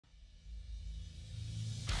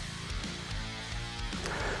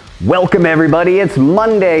Welcome everybody, it's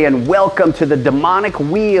Monday and welcome to the Demonic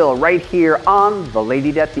Wheel right here on the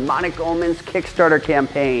Lady Death Demonic Omens Kickstarter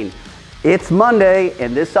campaign. It's Monday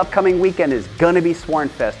and this upcoming weekend is gonna be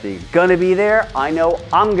Swornfest. Are you gonna be there? I know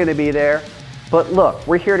I'm gonna be there. But look,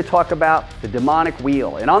 we're here to talk about the Demonic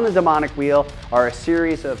Wheel. And on the Demonic Wheel are a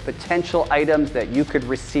series of potential items that you could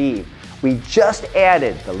receive. We just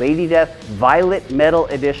added the Lady Death Violet Metal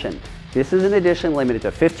Edition. This is an edition limited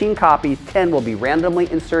to 15 copies. 10 will be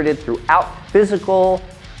randomly inserted throughout physical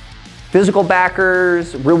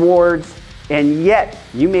backers, rewards, and yet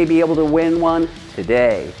you may be able to win one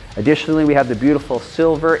today. Additionally, we have the beautiful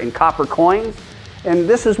silver and copper coins, and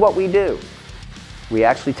this is what we do. We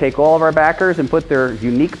actually take all of our backers and put their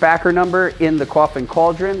unique backer number in the Coffin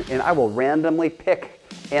Cauldron, and I will randomly pick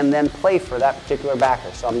and then play for that particular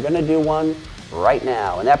backer. So I'm gonna do one right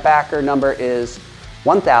now, and that backer number is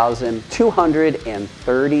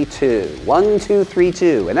 1,232.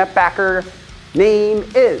 1232. And that backer name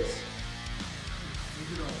is?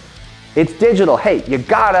 It's digital. Hey, you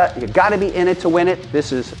gotta be in it to win it.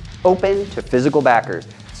 This is open to physical backers.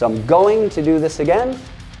 So I'm going to do this again.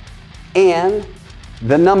 And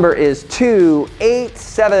the number is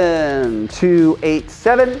 287.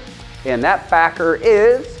 287. And that backer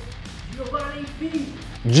is? Giovanni B.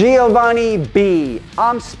 Giovanni B.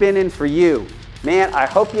 I'm spinning for you. Man, I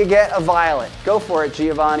hope you get a violet. Go for it,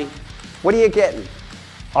 Giovanni. What are you getting?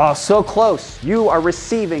 Oh, so close. You are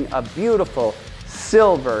receiving a beautiful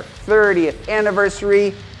silver 30th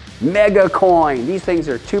anniversary mega coin. These things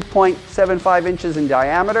are 2.75 inches in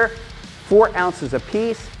diameter, 4 ounces a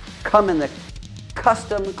piece, come in the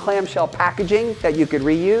custom clamshell packaging that you could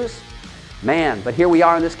reuse. Man, but here we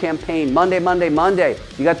are in this campaign, Monday.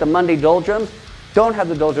 You got the Monday doldrums. Don't have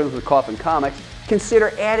the doldrums with Coffin Comics.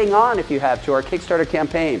 Consider adding on, if you have, to our Kickstarter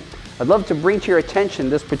campaign. I'd love to bring to your attention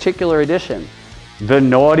this particular edition, the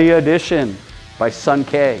Naughty Edition by Sun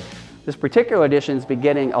K. This particular edition has been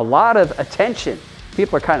getting a lot of attention.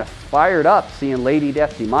 People are kind of fired up seeing Lady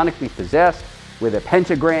Death demonically possessed with a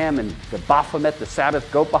pentagram and the Baphomet, the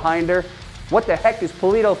Sabbath goat behind her. What the heck is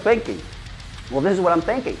Pulido thinking? Well, this is what I'm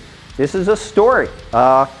thinking. This is a story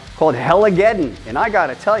called Hellageddon, and I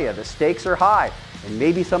gotta tell you, the stakes are high. And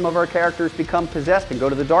maybe some of our characters become possessed and go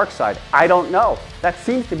to the dark side. I don't know. That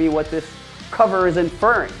seems to be what this cover is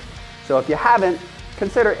inferring. So if you haven't,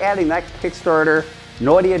 consider adding that Kickstarter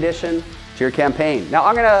Naughty Edition to your campaign. Now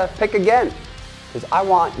I'm gonna pick again, because I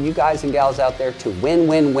want you guys and gals out there to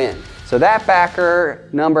win. So that backer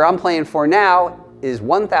number I'm playing for now is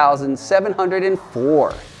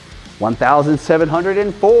 1,704.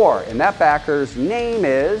 1,704, and that backer's name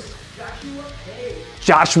is?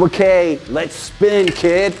 Joshua K. Let's spin,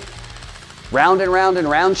 kid. Round and round and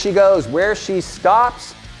round she goes. Where she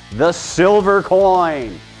stops, the silver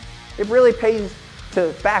coin. It really pays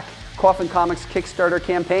to back Coffin Comics Kickstarter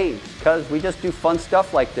campaigns because we just do fun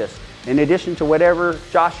stuff like this. In addition to whatever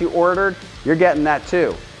Josh you ordered, you're getting that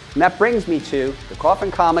too. And that brings me to the Coffin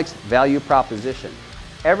Comics value proposition.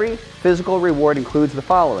 Every physical reward includes the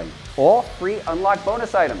following: all free unlocked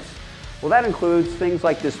bonus items. Well, that includes things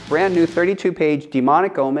like this brand new 32-page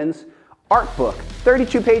Demonic Omens art book,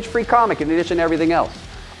 32-page free comic in addition to everything else.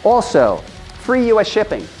 Also, free US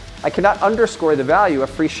shipping. I cannot underscore the value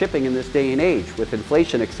of free shipping in this day and age with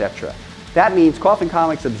inflation, etc. That means Coffin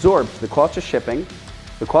Comics absorbs the cost of shipping,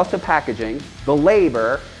 the cost of packaging, the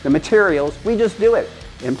labor, the materials. We just do it.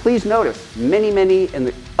 And please notice, many in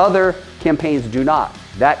the other campaigns do not.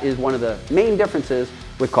 That is one of the main differences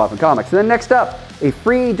with Coffin Comics. And then next up, a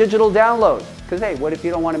free digital download. Because hey, what if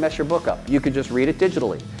you don't want to mess your book up? You could just read it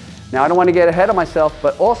digitally. Now I don't want to get ahead of myself,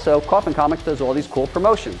 but also Coffin Comics does all these cool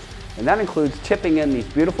promotions. And that includes tipping in these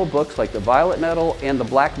beautiful books like the Violet Metal and the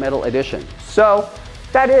Black Metal Edition. So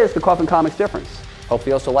that is the Coffin Comics difference. Hope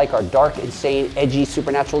you also like our dark, insane, edgy,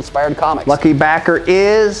 supernatural inspired comics. Lucky backer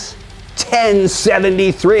is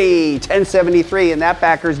 1073. 1073, and that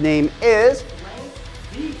backer's name is?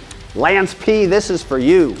 Lance P, this is for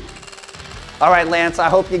you. All right, Lance, I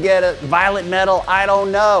hope you get a Violet Metal. I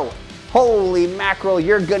don't know. Holy mackerel,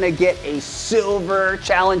 you're gonna get a silver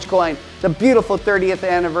challenge coin, the beautiful 30th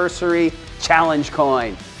anniversary challenge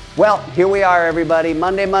coin. Well, here we are, everybody.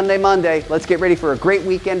 Monday. Let's get ready for a great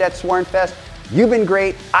weekend at Swornfest. You've been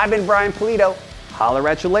great. I've been Brian Pulido. Holler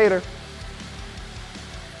at you later.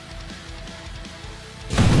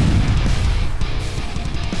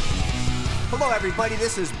 Hello everybody,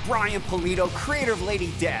 this is Brian Pulido, creator of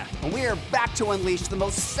Lady Death, and we are back to unleash the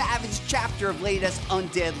most savage chapter of Lady Death's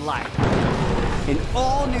undead life. An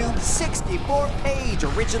all-new 64-page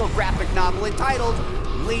original graphic novel entitled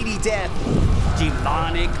Lady Death,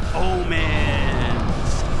 Demonic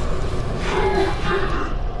Omens.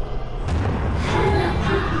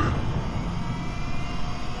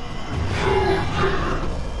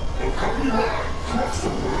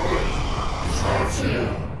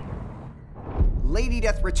 Lady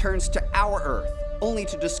Death returns to our Earth, only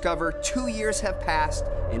to discover 2 years have passed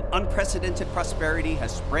and unprecedented prosperity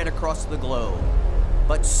has spread across the globe.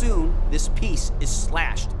 But soon, this peace is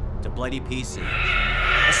slashed to bloody pieces.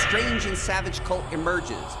 A strange and savage cult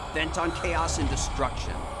emerges, bent on chaos and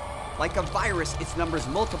destruction. Like a virus, its numbers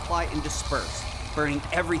multiply and disperse, burning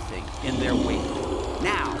everything in their wake.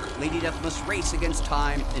 Now, Lady Death must race against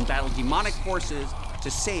time and battle demonic forces to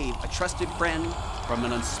save a trusted friend from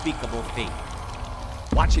an unspeakable fate.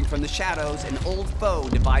 Watching from the shadows, an old foe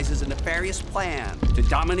devises a nefarious plan to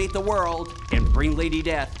dominate the world and bring Lady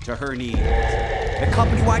Death to her knees. The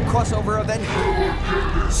company-wide crossover event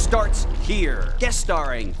starts here. Guest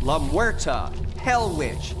starring La Muerta, Hell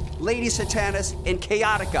Witch, Lady Satanas, and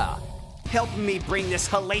Chaotica. Helping me bring this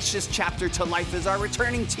hellacious chapter to life is our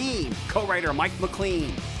returning team. Co-writer Mike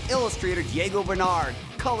McLean, illustrator Diego Bernard,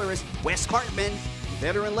 colorist Wes Hartman,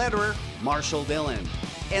 veteran letterer Marshall Dillon.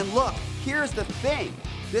 And look, here's the thing.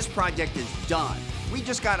 This project is done. We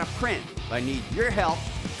just gotta print. I need your help,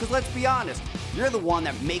 because let's be honest, you're the one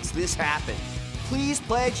that makes this happen. Please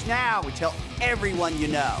pledge now and tell everyone you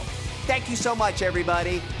know. Thank you so much,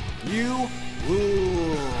 everybody. You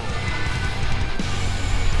rule.